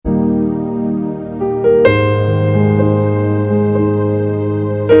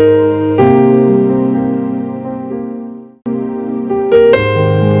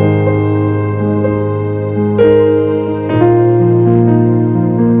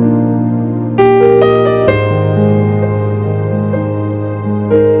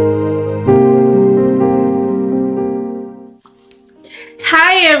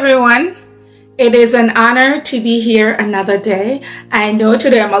It is an honor to be here another day. I know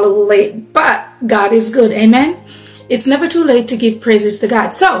today I'm a little late, but God is good. Amen. It's never too late to give praises to God.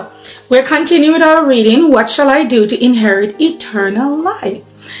 So we're continuing our reading. What shall I do to inherit eternal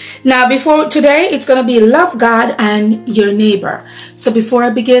life? Now, before today, it's going to be love God and your neighbor. So before I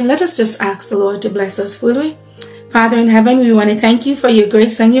begin, let us just ask the Lord to bless us, will we? Father in heaven, we want to thank you for your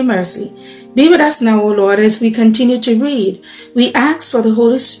grace and your mercy. Be with us now, O Lord, as we continue to read. We ask for the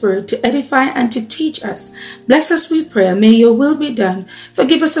Holy Spirit to edify and to teach us. Bless us, we pray. May your will be done.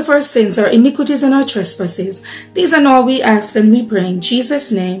 Forgive us of our sins, our iniquities, and our trespasses. These are all we ask and we pray in Jesus'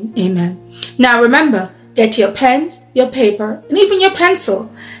 name. Amen. Now remember, get your pen, your paper, and even your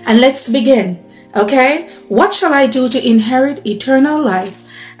pencil, and let's begin. Okay? What shall I do to inherit eternal life?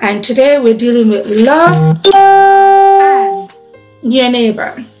 And today we're dealing with love and your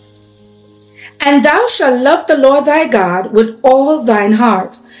neighbor. And thou shalt love the Lord thy God with all thine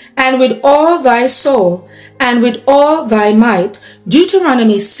heart, and with all thy soul, and with all thy might.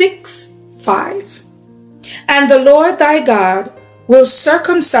 Deuteronomy 6:5. And the Lord thy God will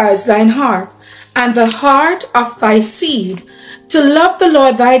circumcise thine heart, and the heart of thy seed, to love the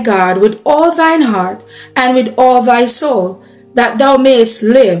Lord thy God with all thine heart, and with all thy soul, that thou mayest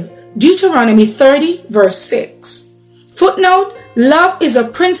live. Deuteronomy 30, verse 6. Footnote: love is a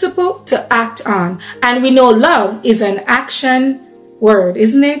principle to act on, and we know love is an action word,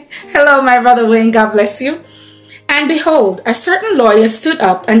 isn't it? Hello, my brother Wayne, God bless you. And behold, a certain lawyer stood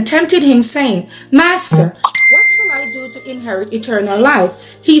up and tempted him, saying, Master, what shall I do to inherit eternal life?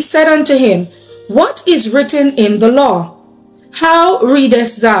 He said unto him, What is written in the law? How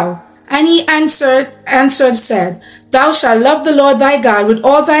readest thou? And he answered, said, Thou shalt love the Lord thy God with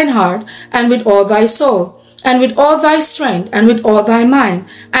all thine heart, and with all thy soul, and with all thy strength, and with all thy mind,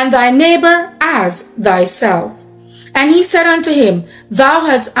 and thy neighbor as thyself. And he said unto him, Thou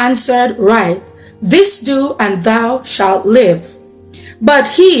hast answered right. This do, and thou shalt live. But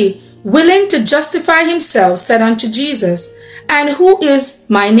he, willing to justify himself, said unto Jesus, And who is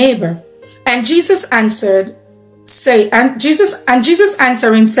my neighbor? And Jesus answered, Jesus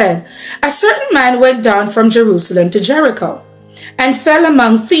answering said, A certain man went down from Jerusalem to Jericho, and fell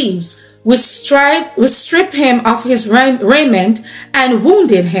among thieves, which stripped him of his raiment, and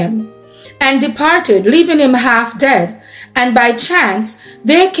wounded him, and departed, leaving him half dead. And by chance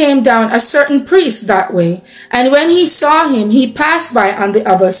there came down a certain priest that way, and when he saw him, he passed by on the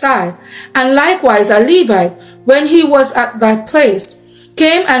other side. And likewise a Levite, when he was at that place,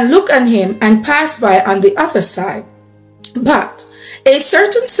 came and looked on him, and passed by on the other side. But a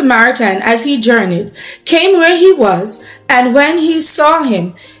certain Samaritan, as he journeyed, came where he was, and when he saw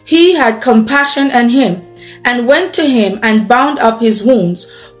him, he had compassion on him, and went to him, and bound up his wounds,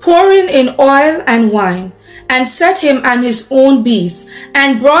 pouring in oil and wine, and set him on his own beast,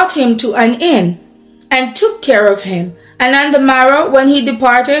 and brought him to an inn, and took care of him. And on the morrow, when he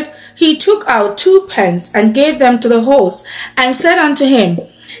departed, he took out 2 pence, and gave them to the host, and said unto him,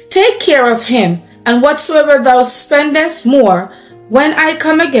 Take care of him, and whatsoever thou spendest more, when I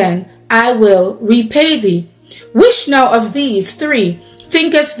come again, I will repay thee. Which now of these 3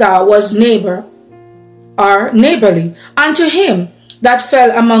 thinkest thou was neighbor, or neighborly, unto him that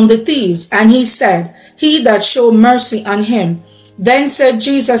fell among the thieves? And he said, He that showed mercy on him. Then said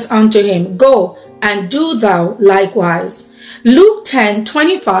Jesus unto him, Go, and do thou likewise. Luke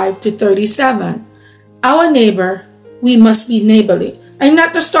 10:25-37. Our neighbor, we must be neighborly. And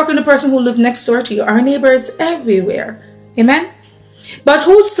not just talking to the person who lives next door to you. Our neighbor is everywhere. Amen? But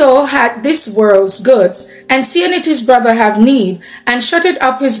whoso hath this world's goods, and seeing it his brother have need, and shutteth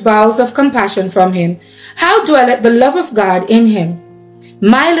up his bowels of compassion from him, how dwelleth the love of God in him?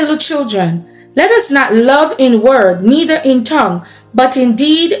 My little children, let us not love in word, neither in tongue, but in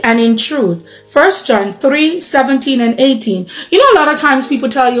deed and in truth. 1 John 3:17-18. You know, a lot of times people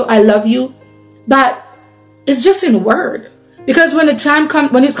tell you, I love you, but it's just in word. Because when it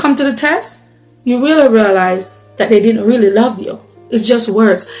comes to the test, you really realize that they didn't really love you. It's just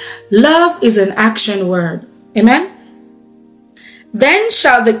words. Love is an action word. Amen? Then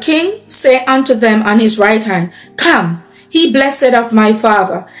shall the king say unto them on his right hand, Come, he blessed of my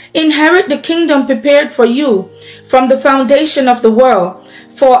Father, inherit the kingdom prepared for you from the foundation of the world.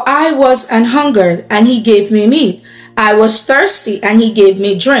 For I was an hungered, and he gave me meat. I was thirsty, and he gave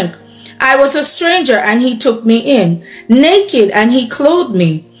me drink. I was a stranger, and he took me in. Naked, and he clothed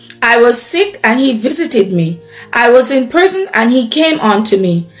me. I was sick, and he visited me. I was in prison, and he came unto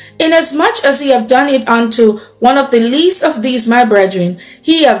me. Inasmuch as he have done it unto one of the least of these my brethren,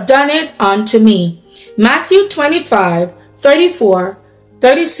 he have done it unto me. Matthew 25:34,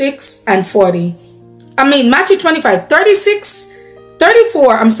 36, and 40. Matthew 25:36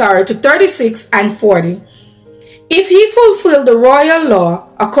 36 and 40. If he fulfill the royal law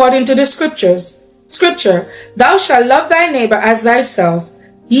according to the scripture, thou shalt love thy neighbor as thyself,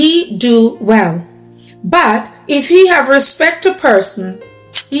 ye do well. But if he have respect to person,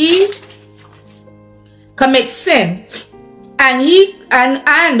 he commits sin,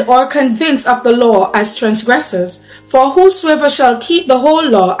 and or convinced of the law as transgressors. For whosoever shall keep the whole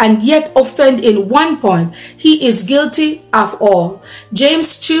law and yet offend in one point, he is guilty of all.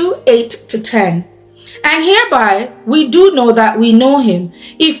 James 2:8-10. And hereby we do know that we know him,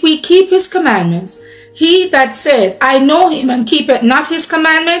 if we keep his commandments. He that said, I know him, and keepeth not his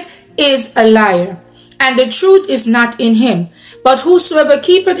commandment, is a liar, and the truth is not in him. But whosoever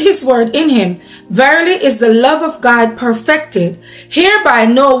keepeth his word in him, verily is the love of God perfected. Hereby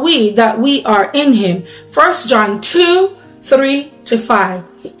know we that we are in him. 1 John 2:3-5.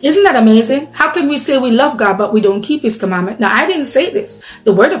 Isn't that amazing? How can we say we love God but we don't keep his commandment? Now, I didn't say this.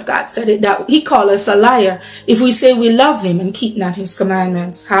 The word of God said it, that he called us a liar if we say we love him and keep not his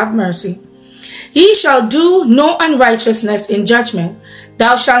commandments. Have mercy. He shall do no unrighteousness in judgment.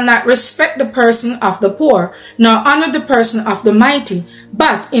 Thou shalt not respect the person of the poor, nor honor the person of the mighty,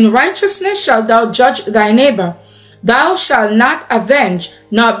 but in righteousness shalt thou judge thy neighbor. Thou shalt not avenge,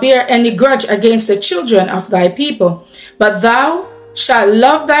 nor bear any grudge against the children of thy people, but thou shalt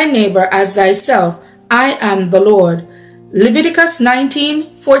love thy neighbor as thyself. I am the Lord. Leviticus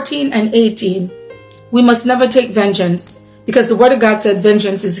 19:14-18. We must never take vengeance, because the word of God said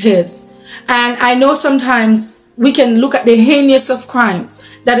vengeance is his. And I know sometimes we can look at the heinous of crimes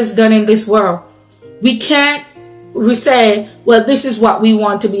that is done in this world. We say, well, this is what we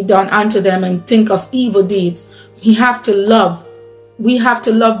want to be done unto them, and think of evil deeds. We have to love. We have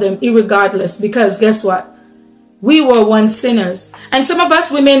to love them irregardless, because guess what? We were once sinners. And some of us,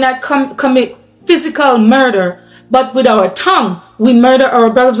 we may not commit physical murder, but with our tongue, we murder our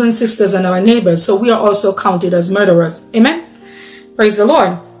brothers and sisters and our neighbors. So we are also counted as murderers. Amen? Praise the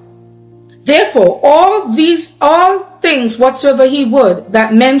Lord. Therefore, all things whatsoever he would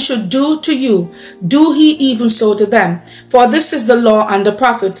that men should do to you, do he even so to them. For this is the law and the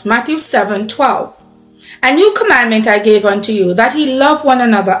prophets. Matthew 7:12. A new commandment I gave unto you, that ye love one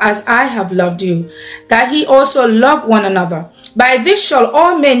another as I have loved you, that ye also love one another. By this shall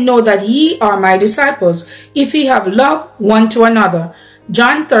all men know that ye are my disciples, if ye have love one to another.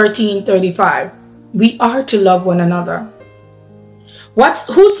 John 13:35. We are to love one another.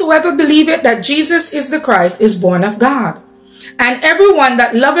 Whosoever believeth that Jesus is the Christ is born of God. And everyone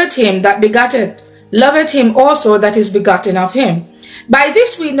that loveth him that begotteth, loveth him also that is begotten of him. By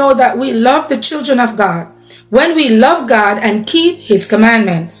this we know that we love the children of God, when we love God and keep his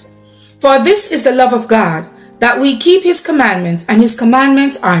commandments. For this is the love of God, that we keep his commandments, and his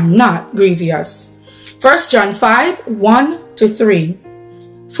commandments are not grievous. 1 John 5:1-3.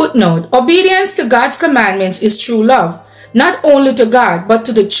 Footnote: obedience to God's commandments is true love, not only to God, but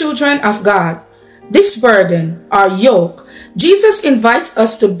to the children of God. This burden, or yoke, Jesus invites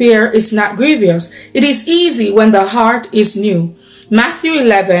us to bear is not grievous. It is easy when the heart is new. Matthew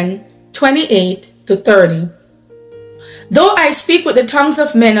 11:28-30. Though I speak with the tongues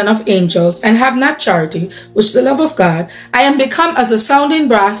of men and of angels, and have not charity, which is the love of God, I am become as a sounding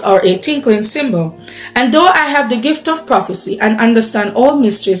brass or a tinkling cymbal. And though I have the gift of prophecy, and understand all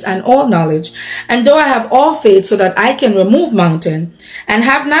mysteries and all knowledge, and though I have all faith so that I can remove mountain, and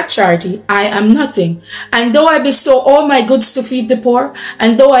have not charity, I am nothing. And though I bestow all my goods to feed the poor,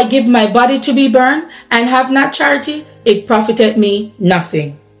 and though I give my body to be burned, and have not charity, it profiteth me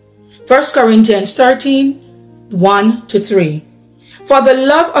nothing. 1 Corinthians 13:1-3. For the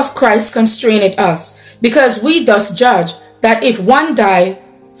love of Christ constraineth us, because we thus judge, that if one died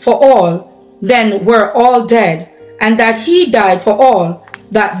for all, then were all dead, and that he died for all,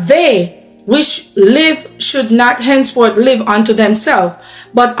 that they which live should not henceforth live unto themselves,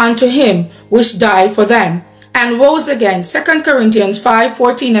 but unto him which died for them, and rose again. 2 Corinthians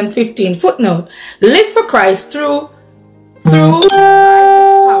 5:14-15. Footnote: live for Christ through his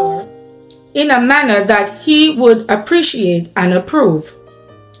power, in a manner that he would appreciate and approve.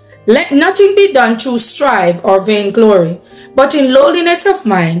 Let nothing be done through strife or vainglory, but in lowliness of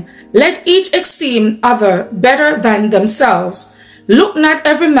mind, let each esteem other better than themselves. Look not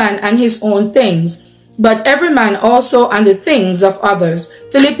every man on his own things, but every man also on the things of others.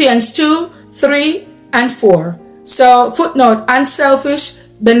 Philippians 2:3-4. So, footnote: unselfish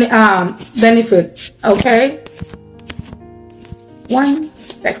benefit. Okay? 1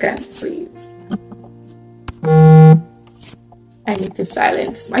 second, please. I need to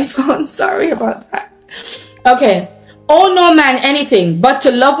silence my phone. Sorry about that. Okay. Owe no man anything but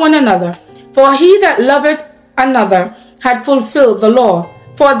to love one another. For he that loveth another had fulfilled the law.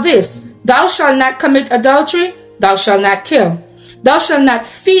 For this, thou shalt not commit adultery, thou shalt not kill, thou shalt not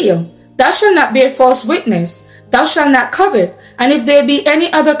steal, thou shalt not bear false witness, thou shalt not covet. And if there be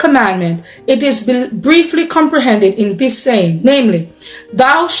any other commandment, it is briefly comprehended in this saying, namely,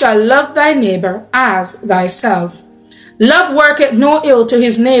 thou shalt love thy neighbor as thyself. Love worketh no ill to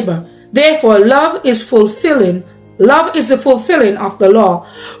his neighbor. Therefore, love is the fulfilling of the law.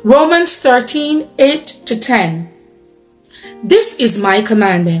 Romans 13, 8-10. This is my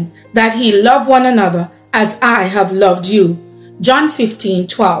commandment, that ye love one another as I have loved you. John 15,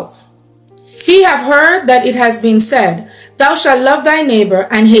 12. Ye have heard that it has been said, thou shalt love thy neighbor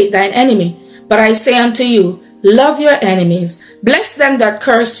and hate thine enemy. But I say unto you, love your enemies, bless them that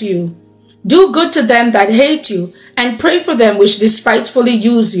curse you, do good to them that hate you, and pray for them which despitefully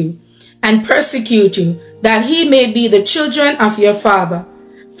use you and persecute you, that he may be the children of your Father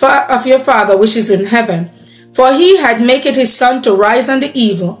which is in heaven. For he had maketh his sun to rise on the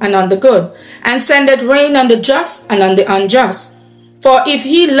evil and on the good, and sendeth rain on the just and on the unjust. For if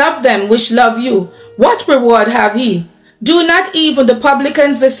he love them which love you, what reward have ye? Do not even the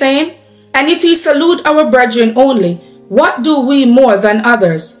publicans the same? And if he salute our brethren only, what do we more than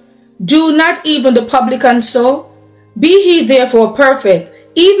others? Do not even the publicans so? Be ye therefore perfect,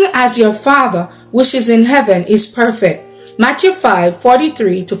 even as your Father which is in heaven is perfect. Matthew 5,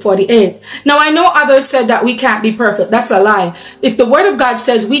 43-48. Now I know others said that we can't be perfect. That's a lie. If the word of God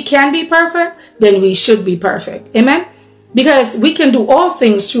says we can be perfect, then we should be perfect. Amen? Because we can do all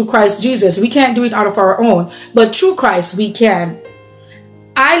things through Christ Jesus. We can't do it out of our own. But through Christ we can.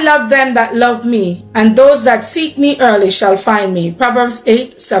 I love them that love me, and those that seek me early shall find me. Proverbs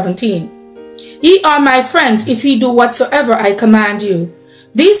 8:17. Ye are my friends if ye do whatsoever I command you.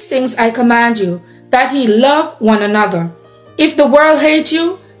 These things I command you, that ye love one another. If the world hate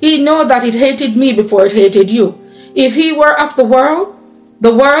you, ye know that it hated me before it hated you. If he were of the world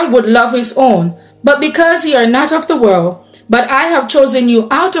would love his own. But because ye are not of the world, but I have chosen you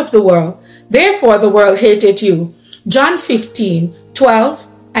out of the world, therefore the world hated you. John 15, 12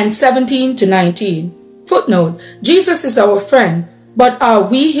 and 17-19. Footnote, Jesus is our friend, but are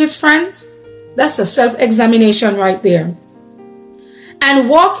we his friends? That's a self-examination right there. And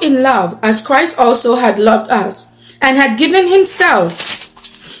walk in love as Christ also had loved us and had given himself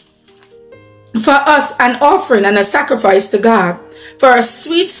for us an offering and a sacrifice to God for a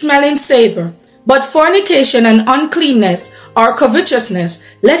sweet-smelling savor. But fornication and uncleanness or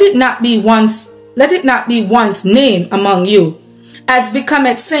covetousness, let it not be once named among you, as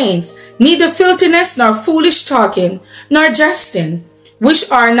becometh saints, neither filthiness nor foolish talking, nor jesting,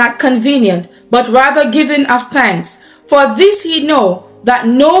 which are not convenient, but rather giving of thanks. For this ye know, that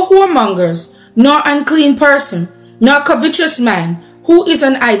no whoremongers, nor unclean person, nor covetous man, who is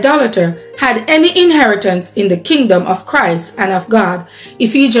an idolater, had any inheritance in the kingdom of Christ and of God.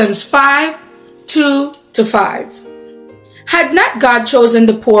 Ephesians 5, 2-5. Had not God chosen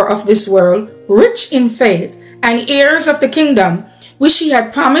the poor of this world, rich in faith, and heirs of the kingdom, which he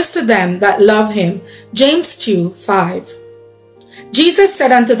had promised to them that love him? James 2, 5. Jesus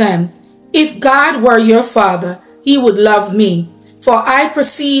said unto them, if God were your Father, he would love me, for I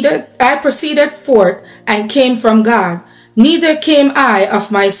proceeded forth and came from God. Neither came I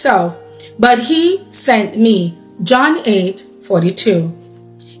of myself, but he sent me. John 8, 42.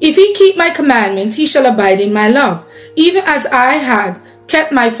 If he keep my commandments, he shall abide in my love, even as I had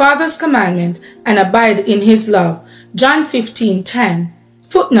kept my Father's commandment and abide in his love. John 15, 10.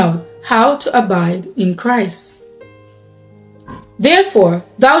 Footnote, how to abide in Christ. Therefore,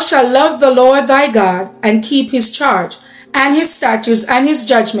 thou shalt love the Lord thy God, and keep his charge, and his statutes, and his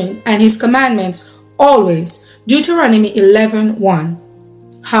judgment, and his commandments always. Deuteronomy 11:1.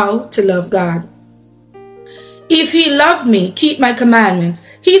 How to love God. If he love me, keep my commandments.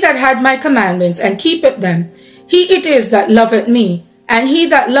 He that had my commandments, and keepeth them, he it is that loveth me. And he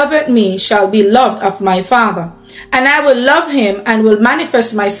that loveth me shall be loved of my Father. And I will love him, and will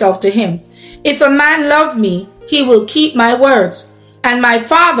manifest myself to him. If a man love me, he will keep my words, and my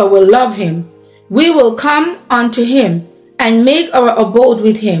Father will love him. We will come unto him, and make our abode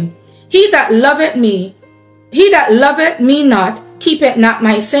with him. He that loveth me not, keepeth not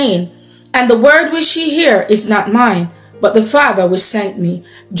my saying, and the word which ye hear is not mine, but the Father which sent me.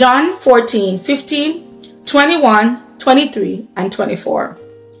 John 14, 15, 21, 23, and 24.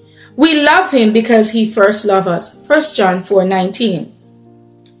 We love him because he first loved us. 1 John 4, 19.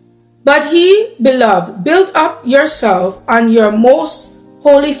 But ye, beloved, build up yourself on your most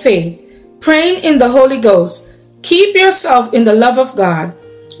holy faith, praying in the Holy Ghost. Keep yourself in the love of God,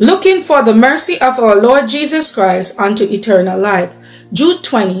 looking for the mercy of our Lord Jesus Christ unto eternal life. Jude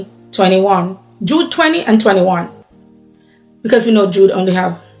 20, 21. Jude 20 and 21. because we know Jude only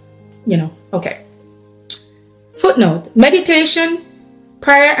have, okay. Footnote, meditation,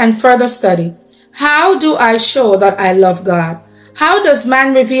 prayer, and further study. How do I show that I love God? How does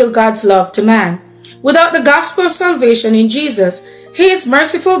man reveal God's love to man? Without the gospel of salvation in Jesus, his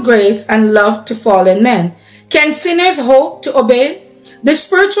merciful grace and love to fallen men, can sinners hope to obey the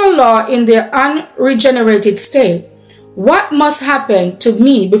spiritual law in their unregenerated state? What must happen to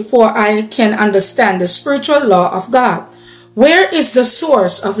me before I can understand the spiritual law of God? Where is the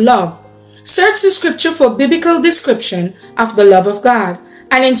source of love? Search the scripture for biblical description of the love of God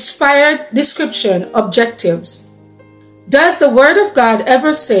and inspired description objectives. Does the word of God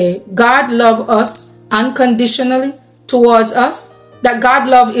ever say God loves us unconditionally towards us? That God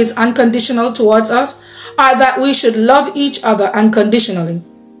love is unconditional towards us? Or that we should love each other unconditionally?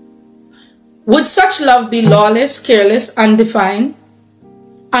 Would such love be lawless, careless, undefined,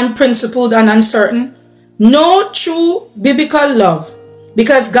 unprincipled, and uncertain? No true biblical love,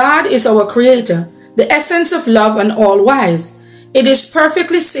 because God is our creator, the essence of love and all wise. It is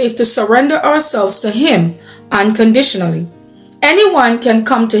perfectly safe to surrender ourselves to him unconditionally. Anyone can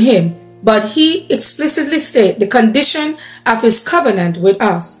come to him, but he explicitly states the condition of his covenant with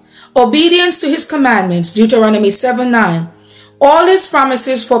us. Obedience to his commandments, Deuteronomy 7:9. All his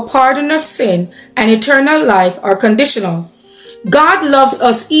promises for pardon of sin and eternal life are conditional. God loves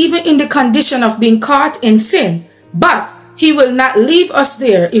us even in the condition of being caught in sin, but he will not leave us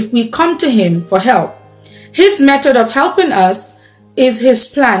there if we come to him for help. His method of helping us is his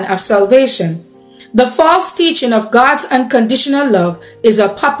plan of salvation. The false teaching of God's unconditional love is a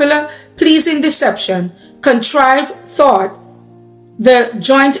popular, pleasing deception, contrived thought, the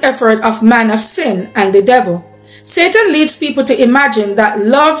joint effort of man of sin and the devil. Satan leads people to imagine that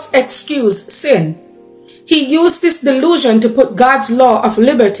love's excuse sin. He used this delusion to put God's law of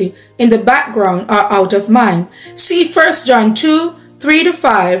liberty in the background or out of mind. See 1 John 2,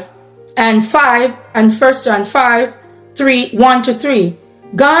 3-5 and 5 and 1 John 5, 3, 1-3.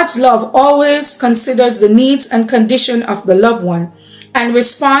 God's love always considers the needs and condition of the loved one and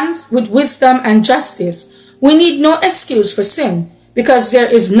responds with wisdom and justice. We need no excuse for sin because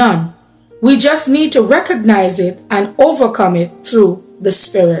there is none. We just need to recognize it and overcome it through the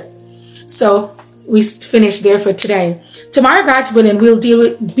Spirit. So we finish there for today. Tomorrow, God's willing, we'll deal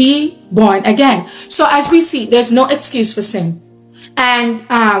with be born again. So as we see, there's no excuse for sin. And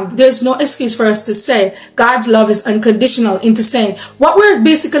there's no excuse for us to say God's love is unconditional into saying, what we're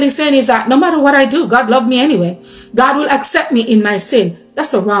basically saying is that no matter what I do, God loves me anyway. God will accept me in my sin.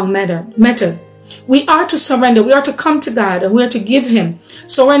 That's a wrong method. We are to surrender. We are to come to God and we are to give him,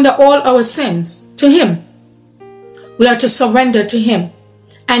 surrender all our sins to him. We are to surrender to him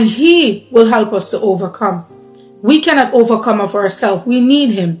and he will help us to overcome. We cannot overcome of ourselves. We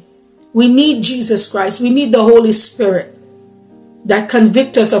need him. We need Jesus Christ. We need the Holy Spirit that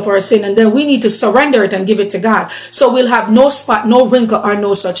convict us of our sin, and then we need to surrender it and give it to God. So we'll have no spot, no wrinkle, or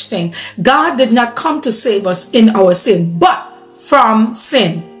no such thing. God did not come to save us in our sin, but from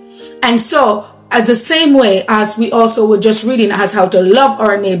sin. And so, as the same way as we also were just reading as how to love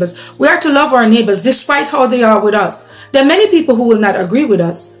our neighbors, we are to love our neighbors despite how they are with us. There are many people who will not agree with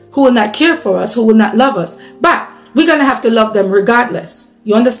us, who will not care for us, who will not love us, but we're going to have to love them regardless.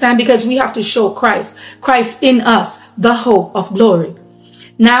 You understand? Because we have to show Christ in us, the hope of glory.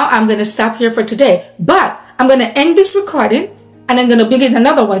 Now I'm going to stop here for today, but I'm going to end this recording and I'm going to begin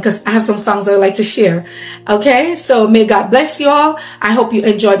another one because I have some songs I would like to share. Okay, so may God bless you all. I hope you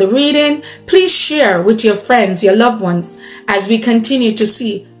enjoy the reading. Please share with your friends, your loved ones, as we continue to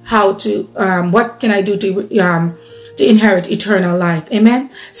see how to, what can I do to inherit eternal life.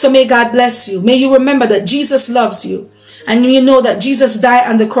 Amen. So may God bless you. May you remember that Jesus loves you. And you know that Jesus died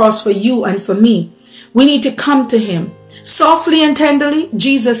on the cross for you and for me. We need to come to him. Softly and tenderly,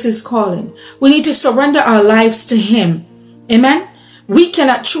 Jesus is calling. We need to surrender our lives to him. Amen. We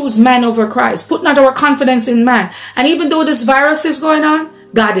cannot choose man over Christ. Put not our confidence in man. And even though this virus is going on,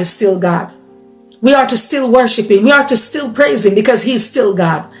 God is still God. We are to still worship him. We are to still praise him because he's still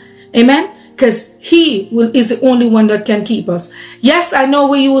God. Amen. Because he is the only one that can keep us. Yes, I know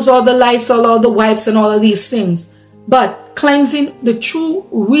we use all the Lysol, all the wipes and all of these things. But cleansing, the true,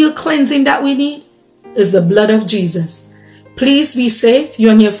 real cleansing that we need is the blood of Jesus. Please be safe, you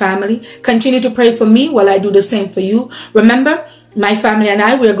and your family. Continue to pray for me while I do the same for you. Remember, my family and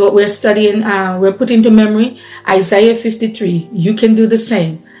I, we're studying, we're putting to memory Isaiah 53. You can do the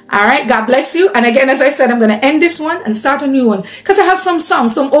same. All right, God bless you. And again, as I said, I'm going to end this one and start a new one because I have some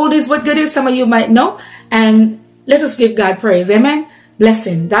songs, some oldies, what good is, some of you might know. And let us give God praise. Amen.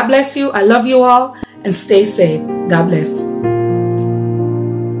 Blessing. God bless you. I love you all and stay safe. God bless.